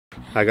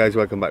Hi guys,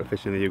 welcome back to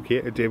Fishing in the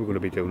UK. Today we're going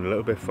to be doing a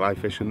little bit of fly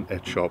fishing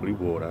at Sharpley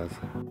Waters.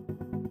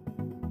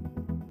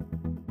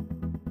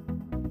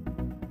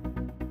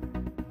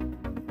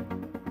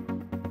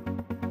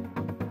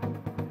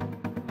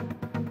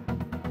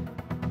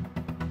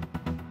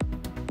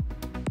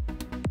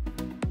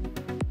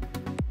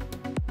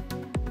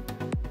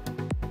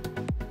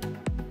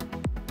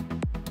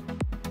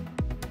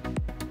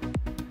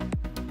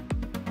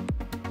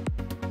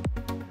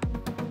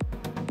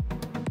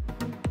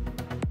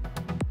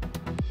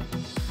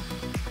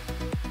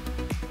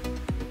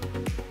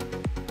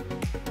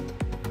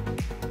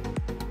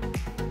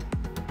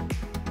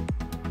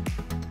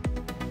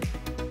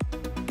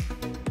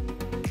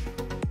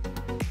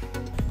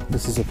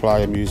 This is a fly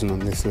I'm using on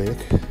this lake.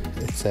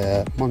 It's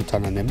a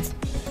Montana nymph,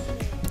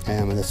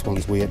 and this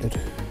one's weighted.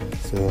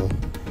 So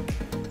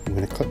I'm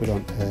going to clip it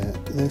onto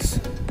this,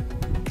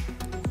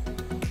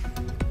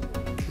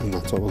 and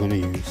that's what we're going to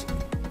use.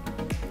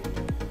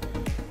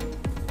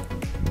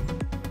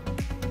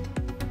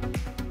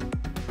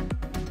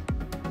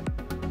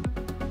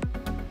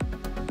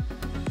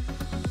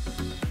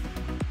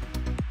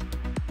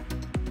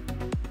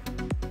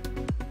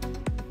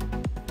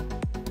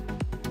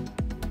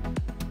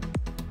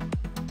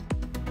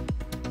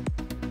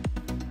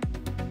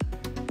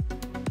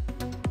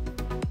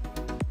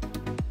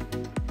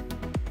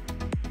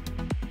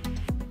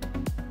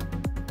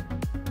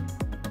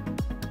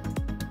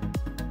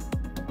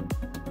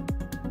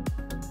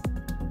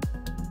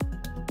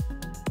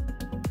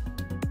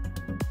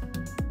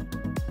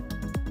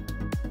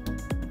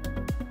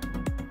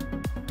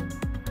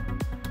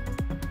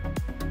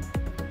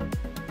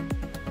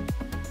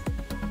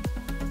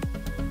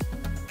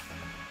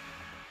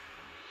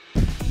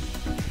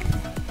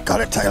 Got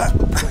it, Taylor.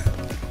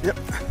 Yep.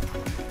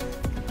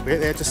 Wait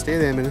there, just stay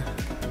there a minute.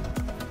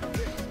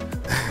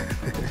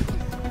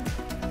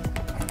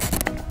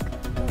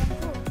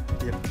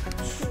 Yep.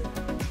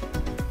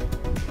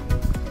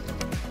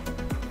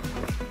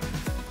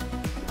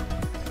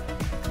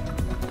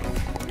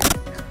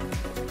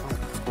 Oh,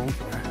 it's going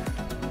for it.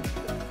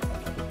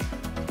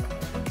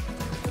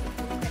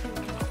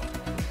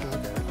 I'll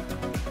get it.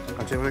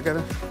 How do you want to get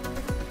it?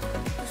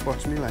 Just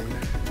watch me line.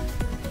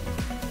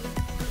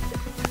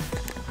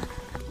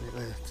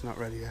 It's not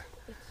ready yet.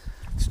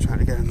 It's trying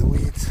to get in the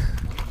weeds.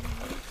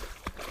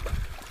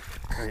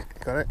 Right,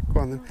 got it? Go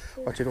on then.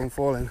 Watch it don't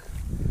fall in.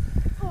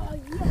 Oh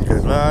yeah.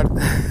 Good lad.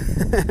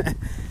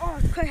 Oh,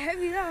 it's quite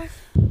heavy that.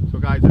 So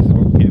guys, this is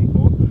what we came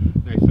for.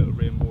 Nice little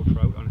rainbow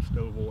trout on a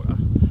still water.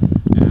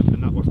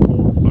 And that was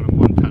caught on a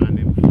Montana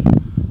nymph.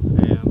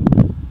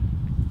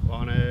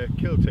 On a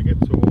kill ticket,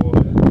 so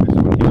this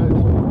one here is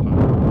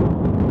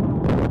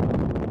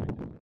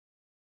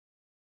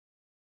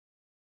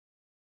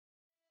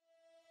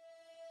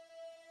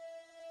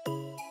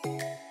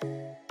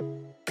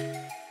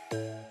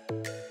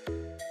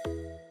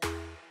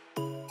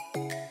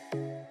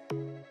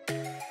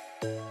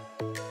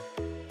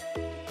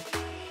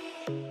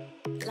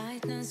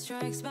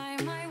strikes by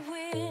my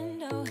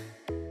window,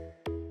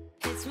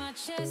 hits my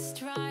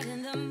chest right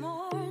in the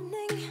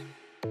morning,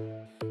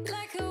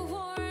 like a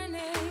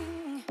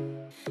warning.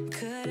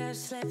 Could have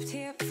slept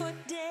here for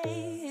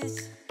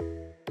days.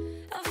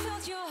 I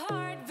felt your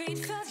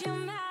heartbeat, felt your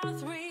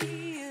mouth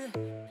breathe,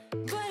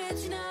 but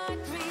it's not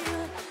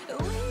real.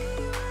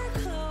 We were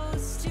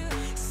close to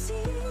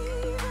see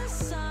the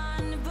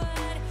sun,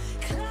 but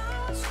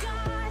clouds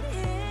got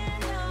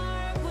in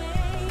our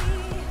way,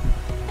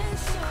 and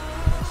so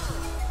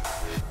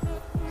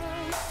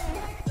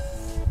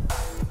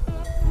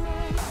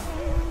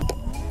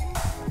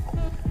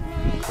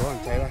go on,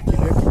 Taylor. Keep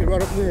your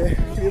rod up there.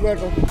 Keep your rod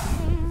up.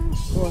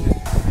 Go on. Keep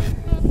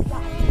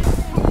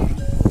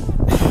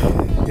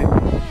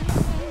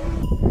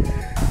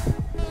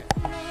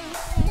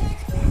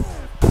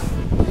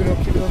it up,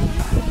 keep it up.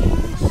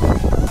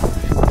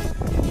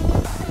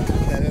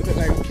 Yeah, a little bit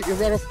like, keep your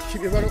rod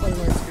up,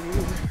 otherwise it's going to move.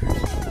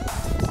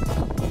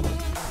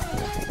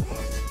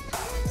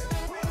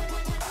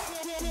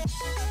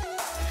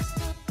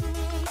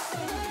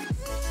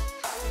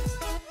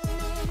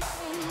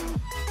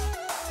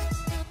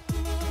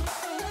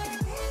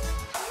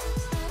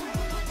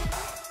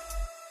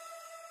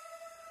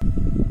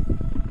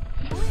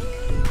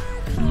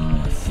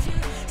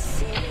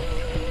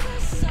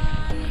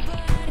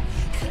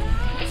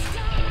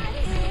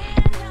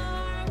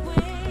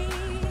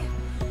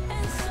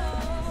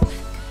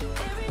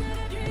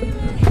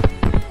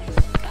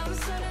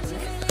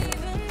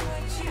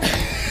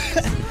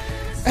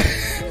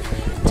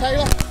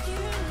 Taylor,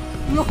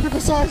 look at the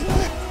size of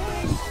that.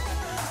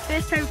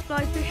 First time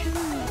fly fishing,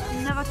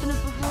 never done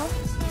it before.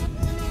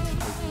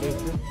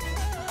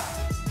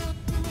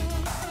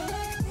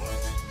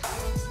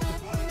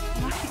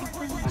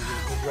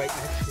 Right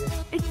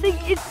next to you.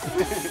 It's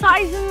the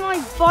size of my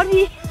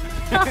body.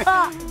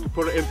 To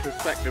put it in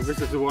perspective,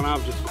 this is the one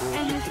I've just caught.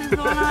 And this is the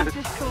one I've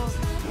just caught.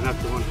 And that's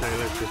the one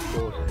Taylor's just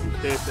caught.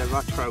 There's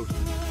that trout,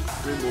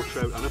 rainbow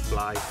trout and a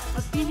fly.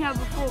 I've been here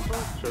before, but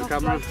Show the not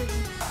camera. fly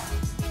fishing.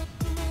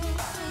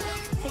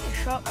 Take a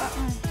shot that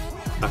way.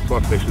 That's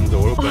what fishing's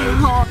all about.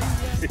 Oh,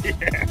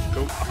 Yeah,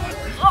 come on.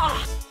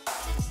 oh.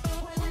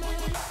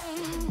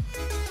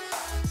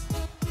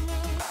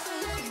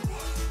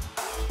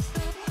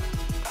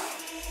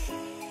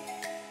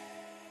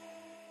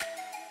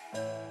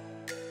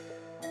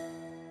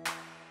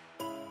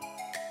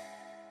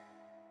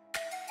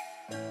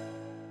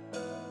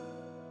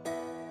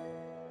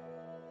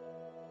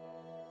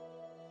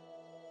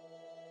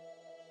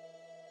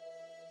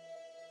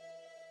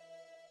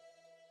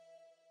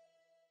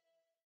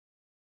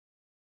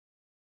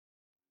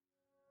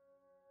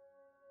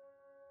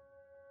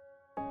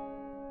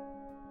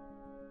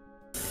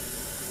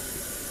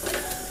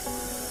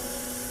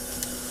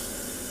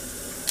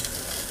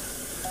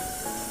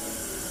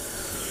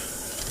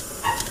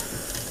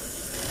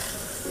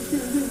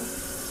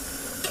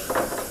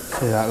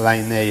 See that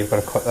line there, you've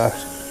got to cut that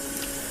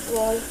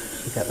Why?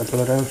 to get the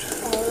blood out.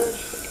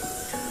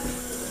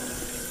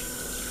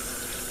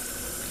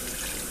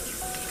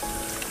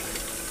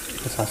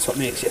 Because that's what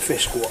makes your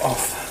fish go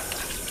off.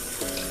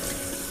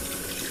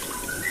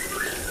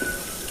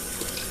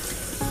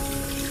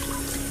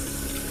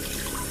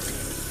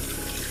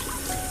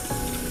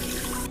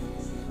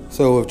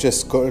 So we've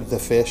just gutted the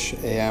fish,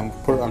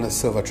 put it on a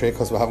silver tray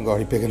because we haven't got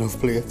any big enough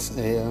plates.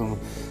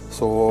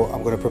 So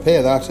I'm going to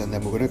prepare that and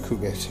then we're going to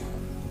cook it.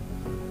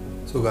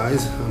 So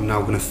guys, I'm now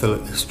going to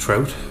fillet this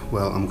trout.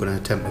 Well, I'm going to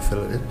attempt to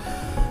fillet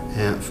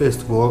it.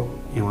 First of all,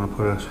 you want to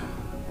put a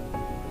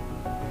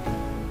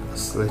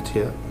slit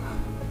here.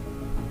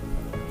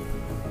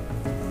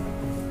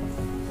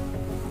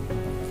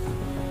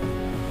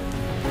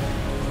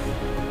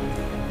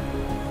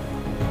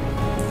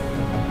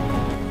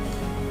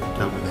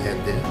 Down to the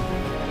head there.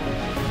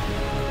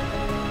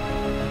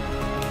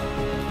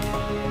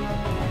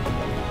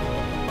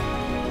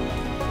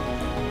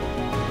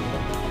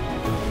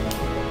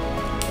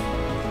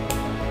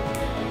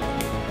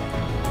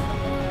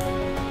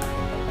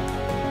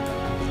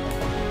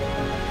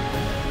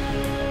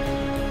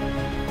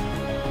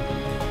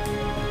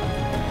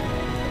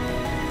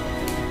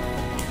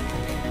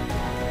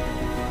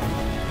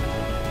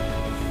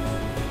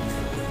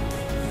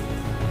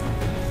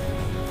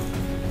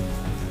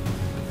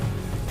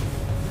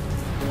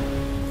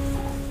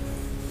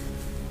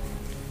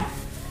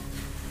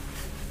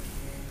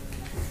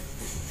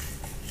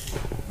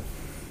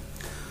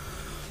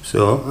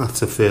 So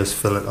that's the first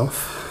fillet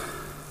off,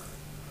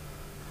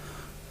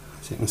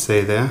 as you can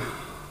see there,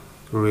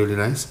 really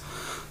nice.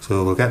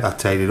 So we'll get that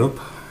tidied up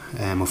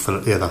and we'll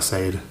fillet the other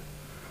side.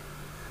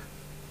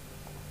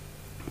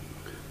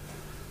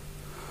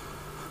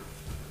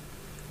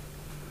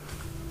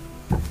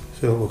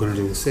 So we're going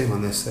to do the same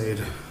on this side.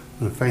 I'm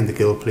going to find the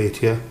gill plate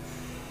here,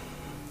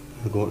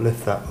 I'm going to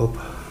lift that up,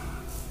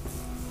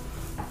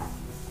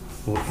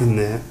 go in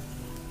there,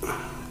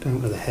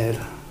 down to the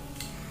head.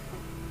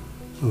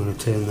 I'm going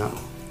to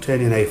turn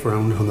your knife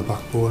around on the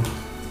backbone,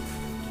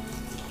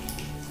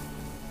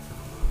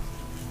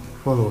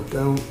 follow it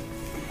down,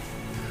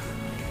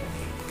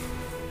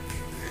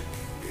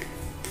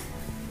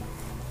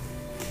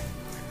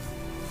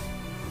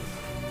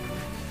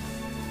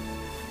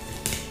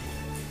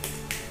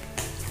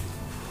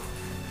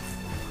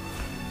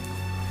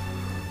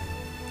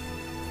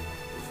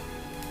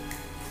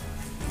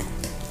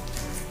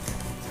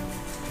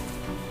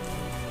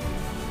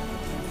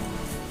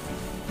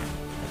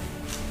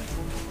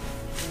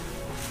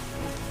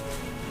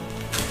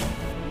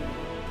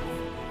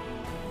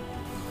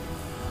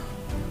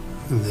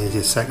 and there's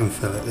your second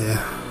fillet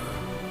there.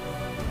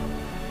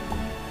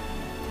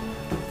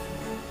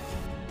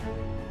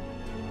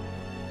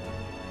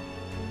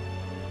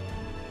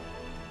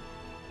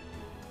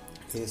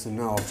 Okay, so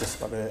now I've just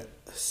got to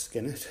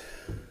skin it.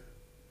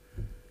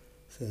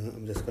 So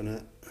I'm just going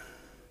to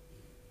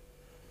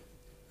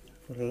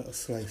put a little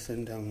slice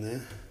in down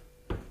there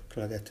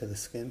till I get to the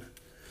skin.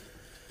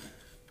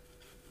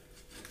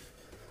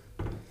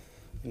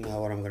 And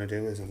now what I'm going to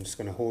do is I'm just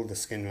going to hold the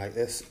skin like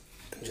this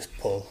and just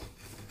pull.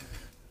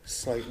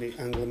 Slightly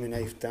angle my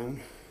knife down.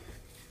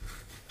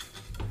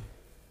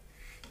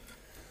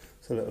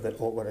 It's a little bit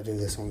awkward to do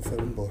this on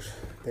film, but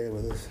bear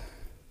with us.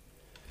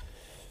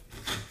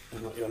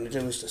 And what you want to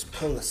do is just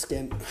pull the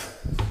skin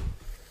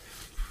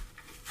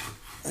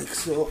like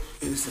so.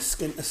 Use the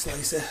skin to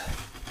slice it.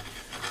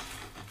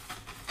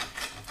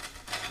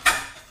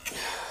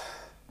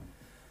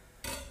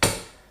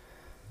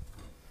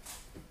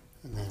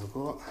 And there we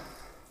go.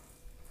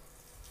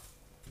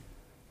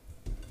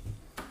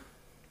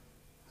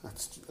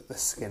 Let's get the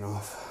skin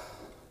off.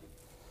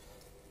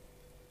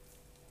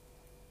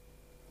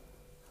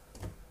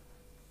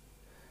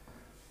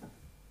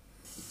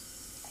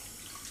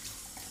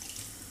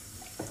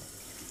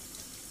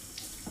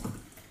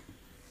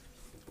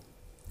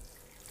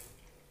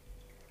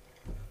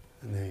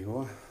 And there you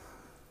go,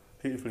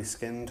 beautifully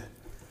skinned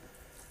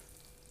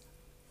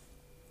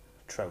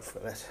trout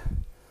fillet.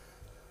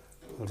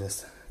 We'll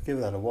just give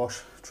that a wash,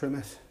 trim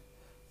it,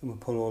 and we'll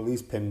pull all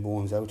these pin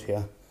bones out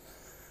here.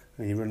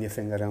 When you run your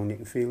finger down, you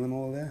can feel them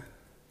all there.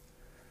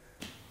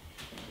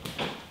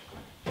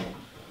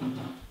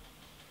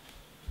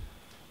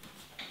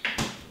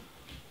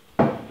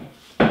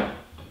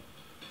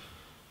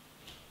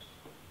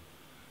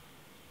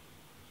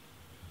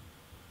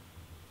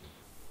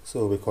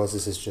 So because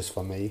this is just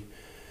for me,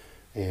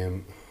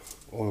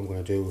 all I'm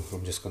going to do,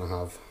 I'm just going to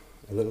have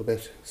a little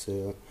bit. So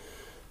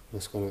I'm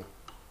just going to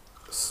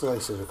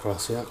slice it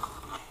across here.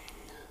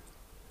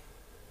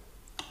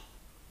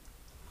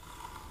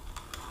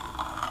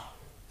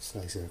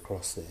 Slice it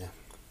across there.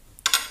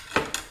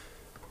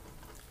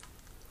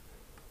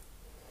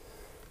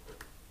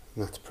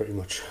 And that's pretty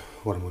much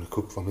what I'm going to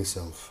cook for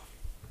myself.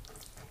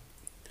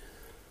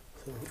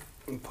 So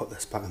I'll put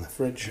this back in the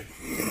fridge.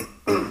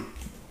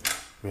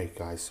 Right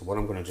guys, so what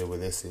I'm going to do with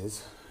this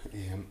is,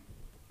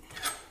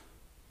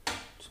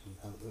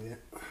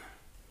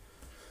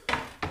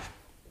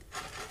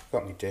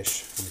 got my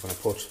dish, I'm going to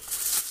put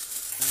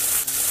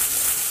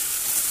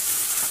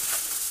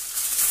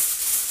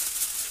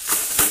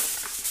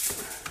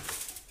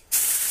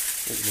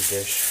into the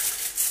dish.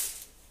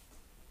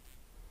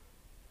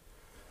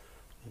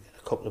 Get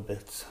a couple of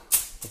bits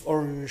of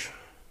orange,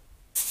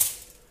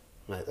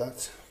 like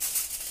that.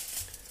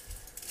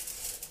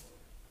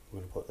 I'm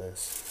going to put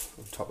this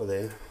on top of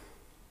there,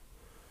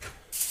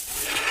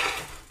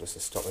 just to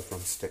stop it from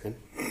sticking.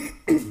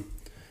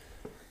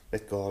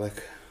 Bit garlic,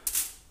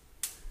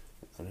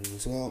 put that in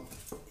as well.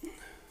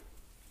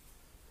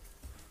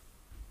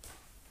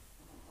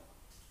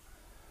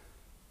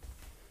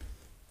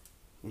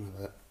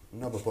 A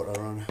knob of butter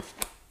on.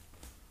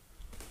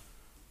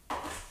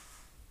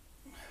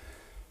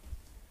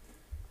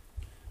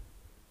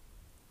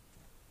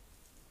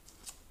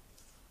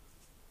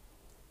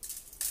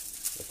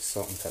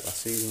 Salt and pepper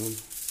seasoning,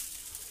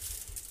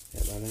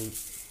 get that in.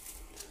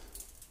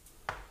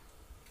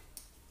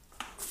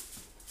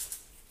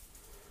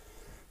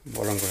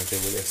 What I'm going to do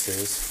with this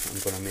is, I'm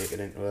going to make it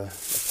into a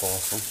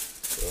parcel.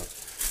 So I'm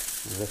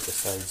going to lift the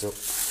sides up,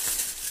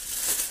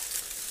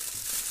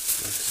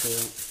 like so.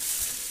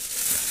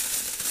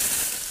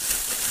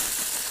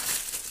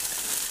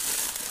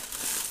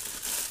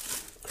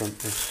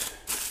 Crump it.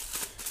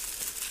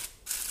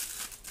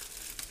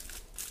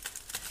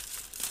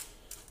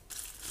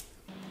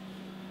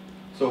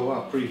 So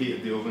I've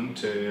preheated the oven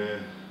to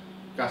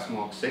gas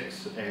mark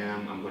 6.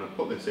 I'm going to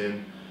put this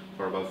in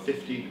for about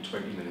 15 to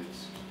 20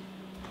 minutes.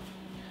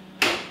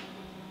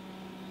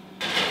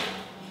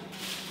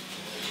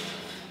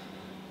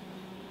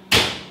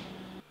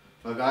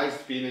 Well guys,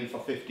 it's been in for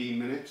 15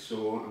 minutes,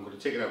 so I'm going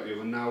to take it out of the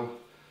oven now,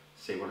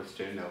 see what it's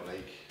turned out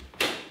like.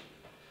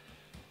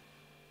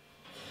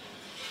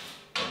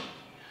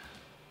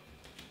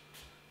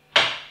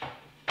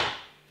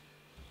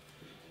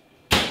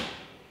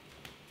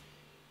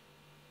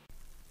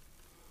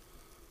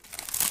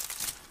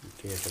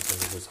 Careful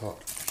because it was hot.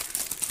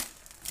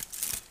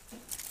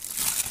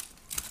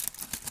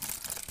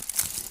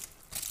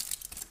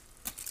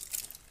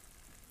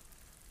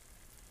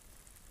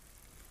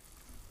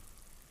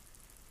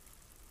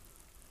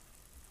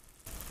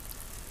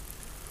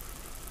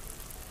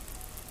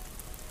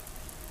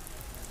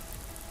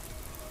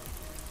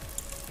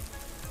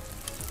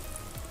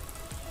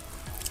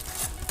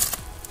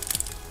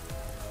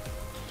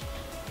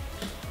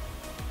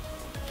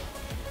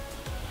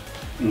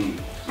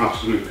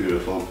 Absolutely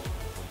beautiful.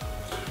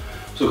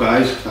 So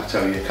guys, that's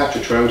how you catch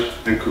a trout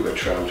and cook a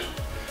trout.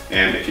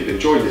 If you've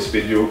enjoyed this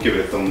video, give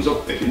it a thumbs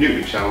up. If you're new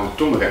to the channel,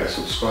 don't forget to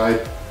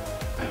subscribe,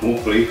 and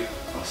hopefully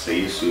I'll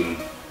see you soon.